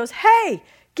across, and he goes, hey,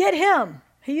 get him.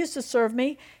 He used to serve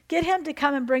me. Get him to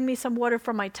come and bring me some water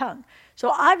from my tongue.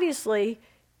 So obviously,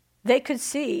 they could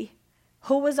see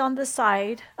who was on the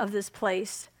side of this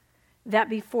place that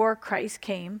before Christ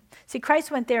came. See,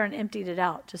 Christ went there and emptied it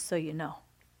out, just so you know.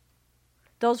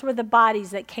 Those were the bodies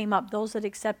that came up, those that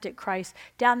accepted Christ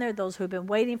down there, those who had been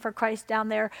waiting for Christ down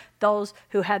there, those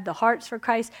who had the hearts for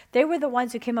Christ. They were the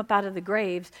ones who came up out of the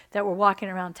graves that were walking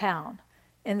around town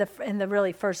in the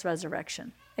really first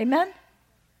resurrection. Amen?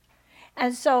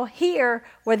 And so here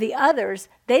were the others.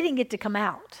 They didn't get to come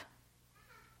out.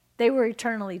 They were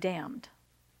eternally damned.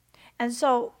 And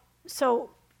so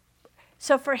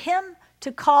for him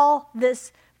to call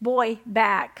this boy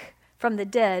back from the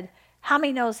dead, how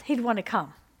many knows he'd want to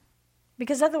come?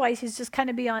 Because otherwise he's just kind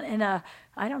of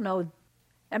I don't know.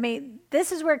 I mean,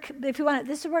 this is where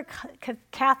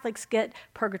Catholics get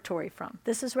purgatory from.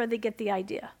 This is where they get the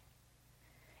idea.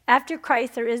 After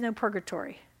Christ, there is no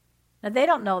purgatory. Now, they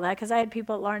don't know that, because I had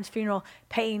people at Lauren's funeral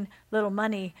paying little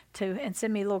money and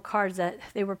send me little cards that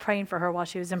they were praying for her while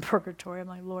she was in purgatory. I'm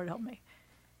like, Lord, help me.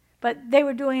 But they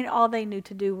were doing all they knew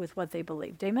to do with what they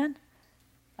believed. Amen?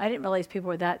 I didn't realize people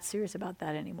were that serious about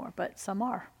that anymore, but some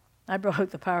are. I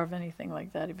broke the power of anything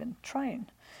like that, even trying.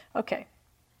 Okay.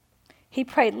 He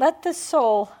prayed, let the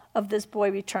soul of this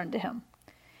boy return to him.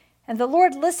 And the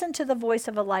Lord listened to the voice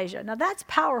of Elijah. Now that's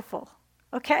powerful,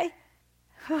 okay?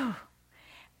 Whew.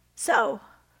 So,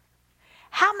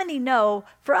 how many know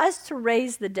for us to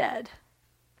raise the dead,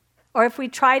 or if we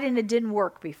tried and it didn't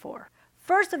work before,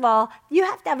 first of all, you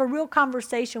have to have a real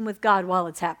conversation with God while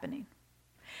it's happening.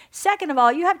 Second of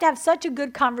all, you have to have such a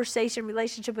good conversation,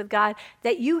 relationship with God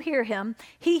that you hear him,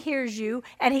 he hears you,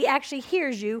 and he actually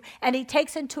hears you, and he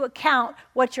takes into account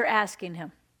what you're asking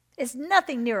him. It's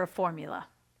nothing near a formula.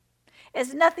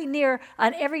 It's nothing near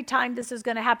on every time this is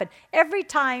going to happen. Every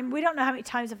time, we don't know how many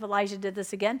times if Elijah did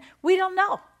this again. We don't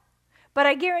know. But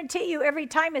I guarantee you every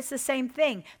time it's the same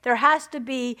thing. There has to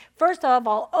be, first of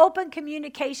all, open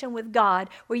communication with God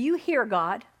where you hear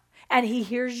God and he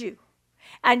hears you.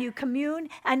 And you commune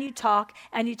and you talk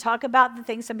about the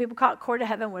things. Some people call it court of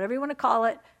heaven, whatever you want to call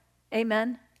it.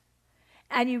 Amen.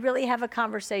 And you really have a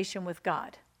conversation with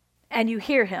God. And you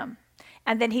hear him.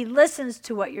 And then he listens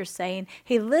to what you're saying.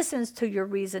 He listens to your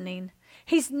reasoning.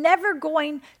 He's never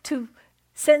going to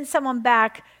send someone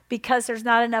back because there's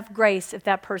not enough grace if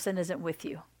that person isn't with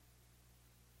you.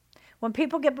 When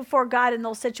people get before God in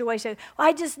those situations, well,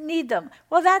 I just need them.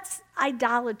 Well, that's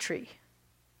idolatry.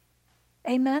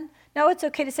 Amen? Now, it's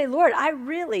okay to say, Lord, I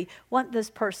really want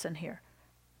this person here.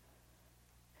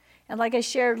 And like I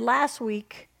shared last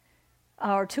week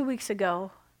or 2 weeks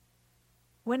ago,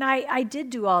 when I did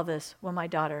do all this when my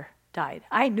daughter died,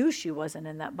 I knew she wasn't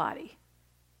in that body.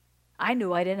 I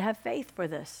knew I didn't have faith for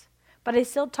this. But I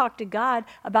still talked to God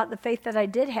about the faith that I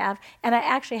did have, and I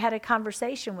actually had a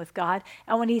conversation with God.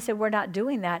 And when he said, we're not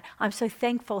doing that, I'm so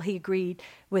thankful he agreed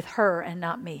with her and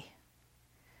not me.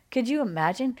 Could you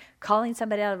imagine calling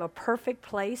somebody out of a perfect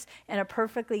place and a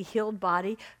perfectly healed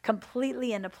body,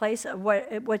 completely in a place of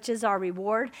which is our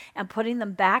reward, and putting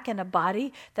them back in a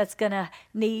body that's going to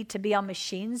need to be on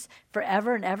machines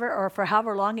forever and ever, or for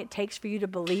however long it takes for you to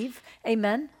believe?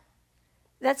 Amen?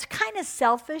 That's kind of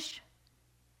selfish.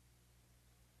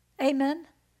 Amen?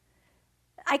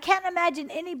 I can't imagine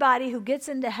anybody who gets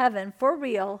into heaven for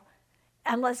real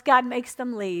unless God makes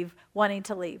them leave, wanting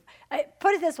to leave.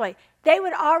 Put it this way, they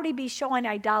would already be showing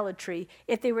idolatry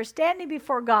if they were standing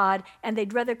before God and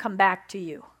they'd rather come back to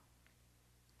you.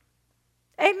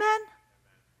 Amen?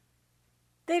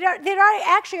 They'd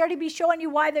already be showing you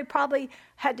why they probably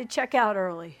had to check out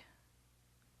early.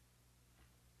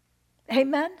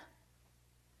 Amen?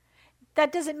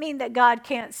 That doesn't mean that God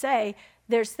can't say,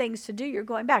 there's things to do, you're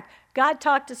going back. God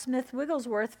talked to Smith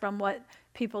Wigglesworth from what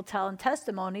people tell in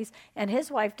testimonies, and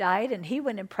his wife died, and he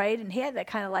went and prayed, and he had that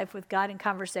kind of life with God in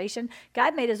conversation.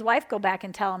 God made his wife go back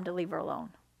and tell him to leave her alone.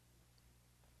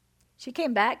 She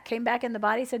came back in the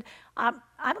body, said, I'm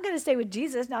going to stay with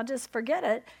Jesus, now just forget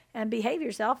it and behave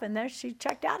yourself, and there she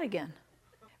checked out again.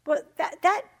 But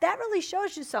that really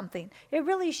shows you something. It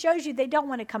really shows you they don't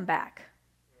want to come back.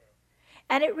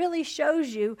 And it really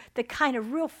shows you the kind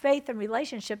of real faith and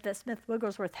relationship that Smith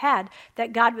Wigglesworth had,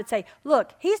 that God would say,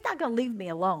 look, he's not going to leave me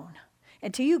alone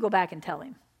until you go back and tell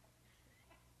him.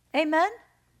 Amen?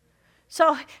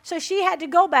 So she had to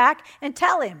go back and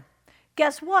tell him.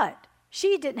 Guess what?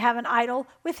 She didn't have an idol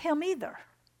with him either.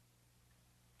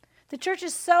 The church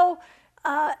is so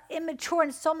immature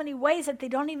in so many ways that they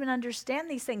don't even understand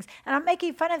these things. And I'm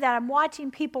making fun of that. I'm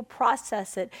watching people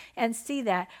process it and see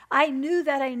that. I knew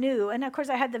that I knew. And of course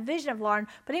I had the vision of Lauren,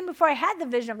 but even before I had the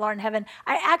vision of Lauren in heaven,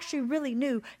 I actually really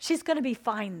knew she's going to be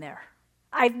fine there.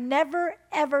 I've never,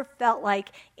 ever felt like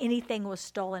anything was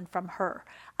stolen from her.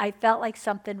 I felt like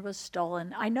something was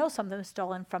stolen. I know something was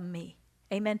stolen from me.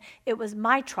 Amen. It was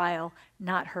my trial,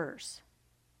 not hers.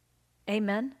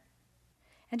 Amen.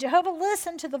 And Jehovah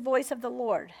listened to the voice of the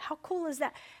Lord. How cool is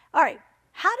that? All right,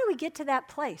 how do we get to that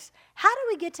place? How do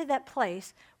we get to that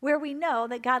place where we know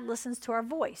that God listens to our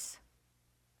voice?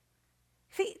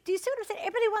 See, do you see what I'm saying?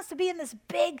 Everybody wants to be in this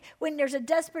big, when there's a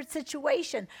desperate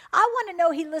situation. I want to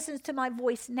know he listens to my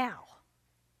voice now.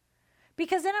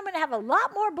 Because then I'm going to have a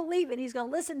lot more believing he's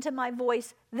going to listen to my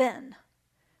voice then.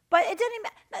 But it didn't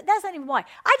even, that's not even why.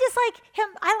 I just like him.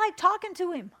 I like talking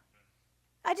to him.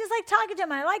 I just like talking to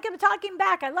him. I like him talking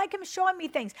back. I like him showing me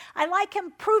things. I like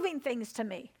him proving things to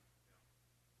me.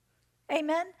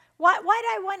 Amen? Why do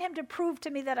I want him to prove to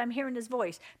me that I'm hearing his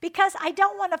voice? Because I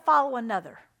don't want to follow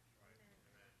another.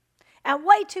 And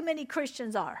way too many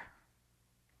Christians are.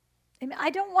 Amen? I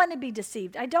don't want to be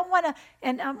deceived. I don't want to,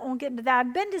 and I won't get into that.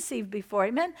 I've been deceived before.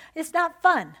 Amen? It's not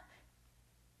fun.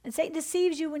 And Satan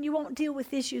deceives you when you won't deal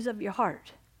with issues of your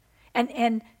heart.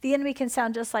 And the enemy can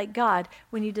sound just like God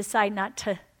when you decide not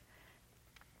to,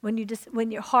 when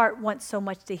your heart wants so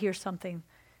much to hear something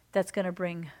that's going to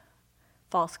bring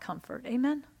false comfort.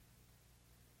 Amen?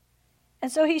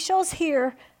 And so he shows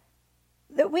here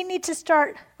that we need to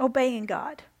start obeying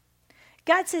God.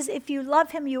 God says if you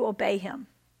love him, you obey him.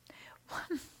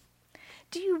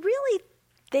 Do you really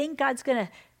think God's going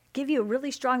to give you a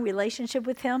really strong relationship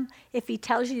with him if he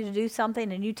tells you to do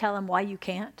something and you tell him why you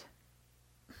can't?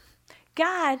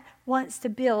 God wants to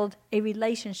build a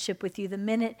relationship with you the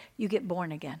minute you get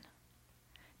born again.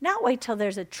 Not wait till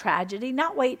there's a tragedy,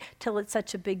 not wait till it's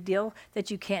such a big deal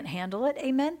that you can't handle it.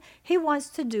 Amen? He wants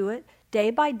to do it day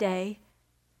by day.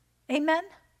 Amen?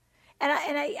 And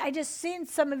I just seen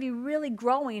some of you really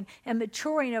growing and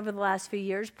maturing over the last few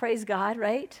years. Praise God,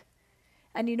 right?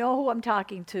 And you know who I'm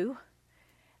talking to.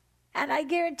 And I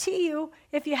guarantee you,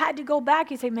 if you had to go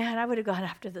back, you say, man, I would have gone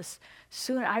after this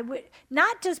sooner. I would,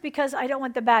 not just because I don't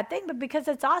want the bad thing, but because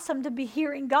it's awesome to be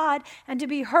hearing God and to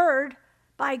be heard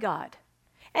by God.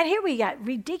 And here we got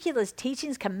ridiculous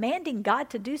teachings commanding God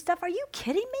to do stuff. Are you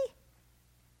kidding me?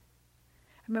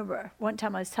 I remember one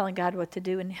time I was telling God what to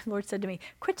do, and the Lord said to me,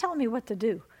 quit telling me what to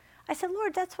do. I said,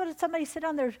 Lord, that's what somebody said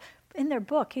in their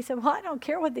book. He said, well, I don't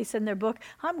care what they said in their book.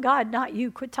 I'm God, not you.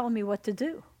 Quit telling me what to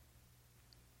do.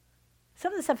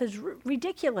 Some of the stuff is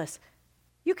ridiculous.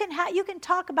 You can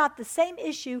talk about the same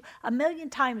issue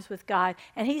 1,000,000 times with God,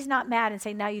 and he's not mad and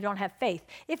say, now you don't have faith.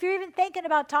 If you're even thinking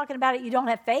about talking about it, you don't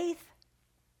have faith.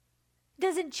 It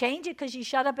doesn't change it because you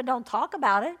shut up and don't talk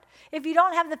about it. If you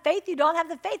don't have the faith, you don't have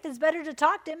the faith. It's better to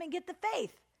talk to him and get the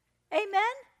faith.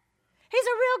 Amen? He's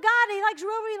a real God. He likes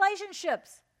real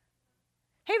relationships.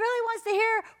 He really wants to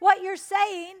hear what you're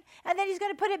saying, and then he's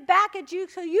going to put it back at you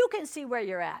so you can see where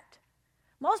you're at.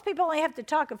 Most people only have to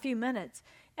talk a few minutes,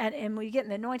 and when you get in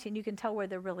the anointing, you can tell where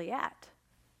they're really at.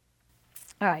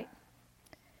 All right.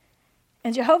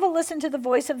 And Jehovah listened to the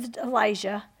voice of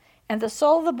Elijah, and the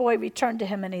soul of the boy returned to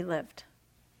him, and he lived.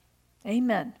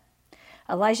 Amen.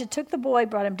 Elijah took the boy,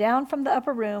 brought him down from the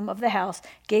upper room of the house,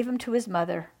 gave him to his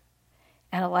mother.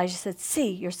 And Elijah said, see,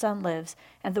 your son lives.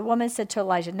 And the woman said to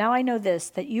Elijah, now I know this,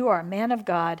 that you are a man of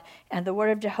God, and the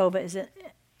word of Jehovah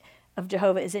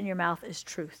is in your mouth is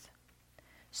truth.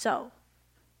 So,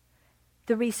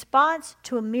 the response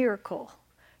to a miracle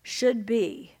should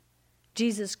be,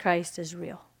 Jesus Christ is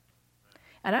real.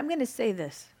 And I'm going to say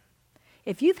this.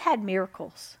 If you've had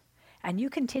miracles and you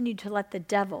continue to let the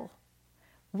devil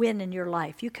win in your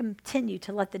life, you continue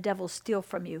to let the devil steal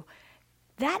from you,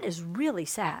 that is really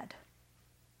sad.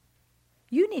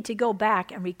 You need to go back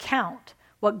and recount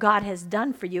what God has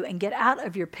done for you and get out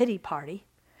of your pity party.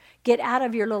 Get out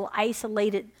of your little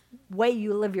isolated way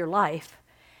you live your life.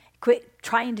 Quit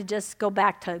trying to just go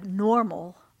back to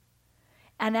normal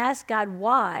and ask God,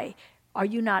 why are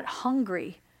you not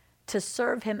hungry to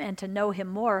serve him and to know him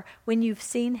more when you've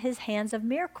seen his hands of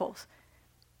miracles?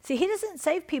 See, he doesn't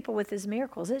save people with his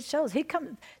miracles. It shows.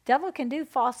 Devil can do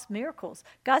false miracles.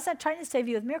 God's not trying to save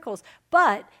you with miracles.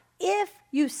 But if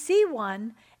you see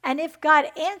one and if God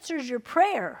answers your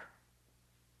prayer,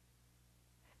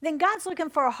 then God's looking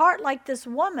for a heart like this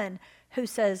woman who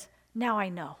says, now I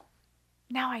know.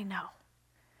 Now I know.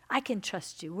 I can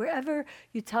trust you. Wherever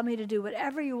you tell me to do,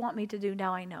 whatever you want me to do,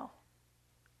 now I know.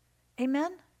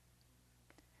 Amen?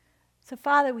 So,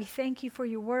 Father, we thank you for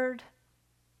your word.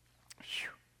 Whew.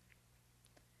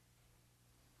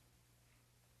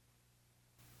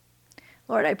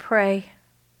 Lord, I pray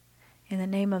in the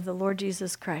name of the Lord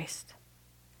Jesus Christ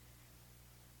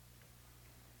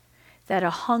that a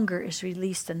hunger is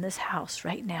released in this house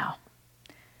right now.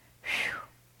 Whew.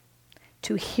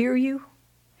 To hear you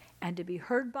and to be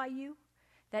heard by you,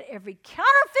 that every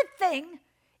counterfeit thing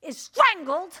is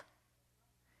strangled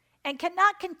and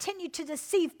cannot continue to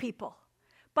deceive people.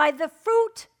 By the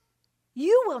fruit,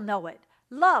 you will know it.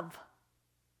 Love.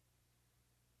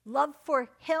 Love for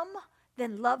him,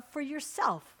 then love for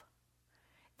yourself,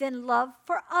 then love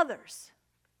for others.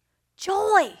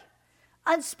 Joy,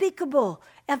 unspeakable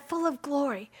and full of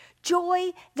glory.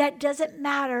 Joy that doesn't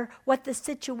matter what the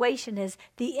situation is.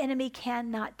 The enemy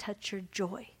cannot touch your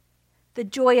joy. The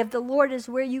joy of the Lord is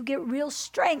where you get real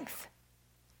strength.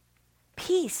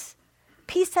 Peace.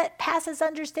 Peace that passes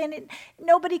understanding.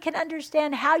 Nobody can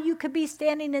understand how you could be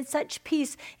standing in such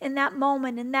peace in that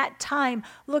moment, in that time,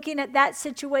 looking at that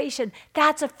situation.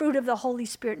 That's a fruit of the Holy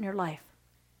Spirit in your life.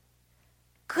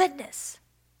 Goodness,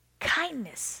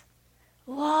 kindness,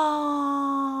 long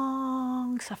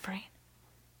suffering,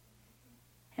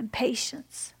 and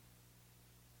patience.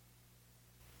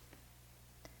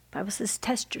 The Bible says,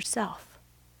 test yourself.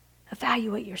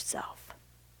 Evaluate yourself.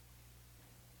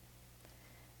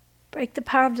 Break the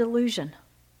power of delusion.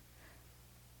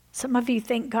 Some of you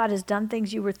think God has done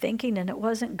things you were thinking, and it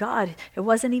wasn't God. It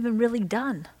wasn't even really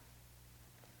done.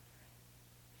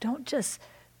 Don't just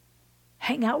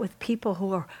Hang out with people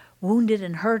who are wounded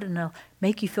and hurt, and they'll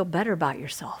make you feel better about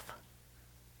yourself.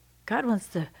 God wants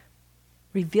to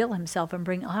reveal himself and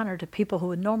bring honor to people who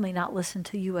would normally not listen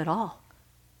to you at all.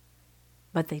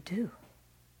 But they do.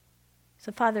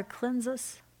 So Father, cleanse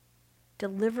us.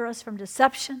 Deliver us from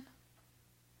deception.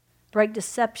 Break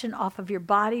deception off of your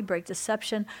body. Break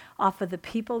deception off of the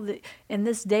people that in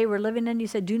this day we're living in. You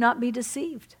said, do not be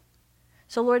deceived.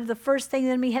 So Lord, the first thing the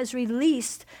enemy has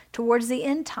released towards the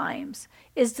end times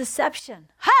is deception.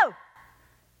 How?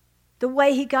 The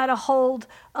way he got a hold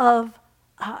of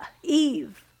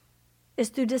Eve is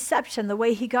through deception. The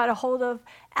way he got a hold of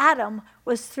Adam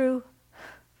was through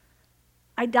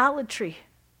idolatry,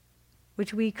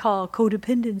 which we call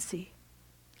codependency.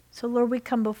 So Lord, we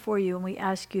come before you and we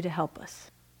ask you to help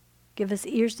us. Give us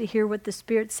ears to hear what the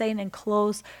Spirit's saying and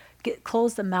close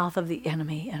the mouth of the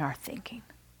enemy in our thinking.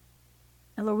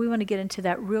 And Lord, we want to get into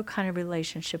that real kind of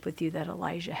relationship with you that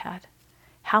Elijah had.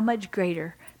 How much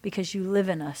greater, because you live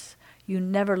in us. You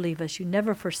never leave us. You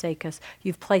never forsake us.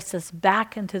 You've placed us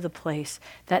back into the place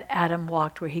that Adam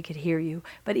walked where he could hear you.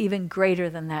 But even greater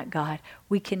than that, God,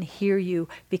 we can hear you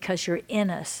because you're in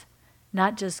us,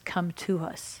 not just come to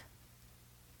us.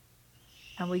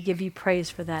 And we give you praise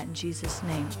for that in Jesus'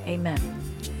 name. Amen.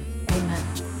 Amen.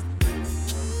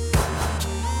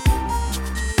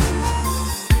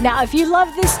 Now, if you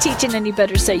love this teaching, and you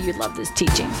better say you love this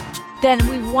teaching, then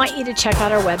we want you to check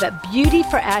out our web at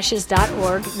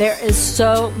beautyforashes.org. There is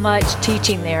so much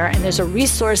teaching there, and there's a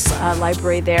resource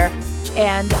library there.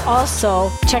 And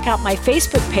also check out my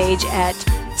Facebook page at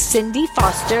Cindy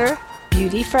Foster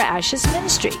Beauty for Ashes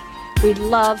Ministry. We'd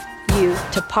love you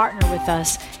to partner with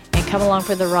us and come along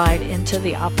for the ride into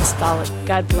the apostolic.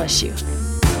 God bless you.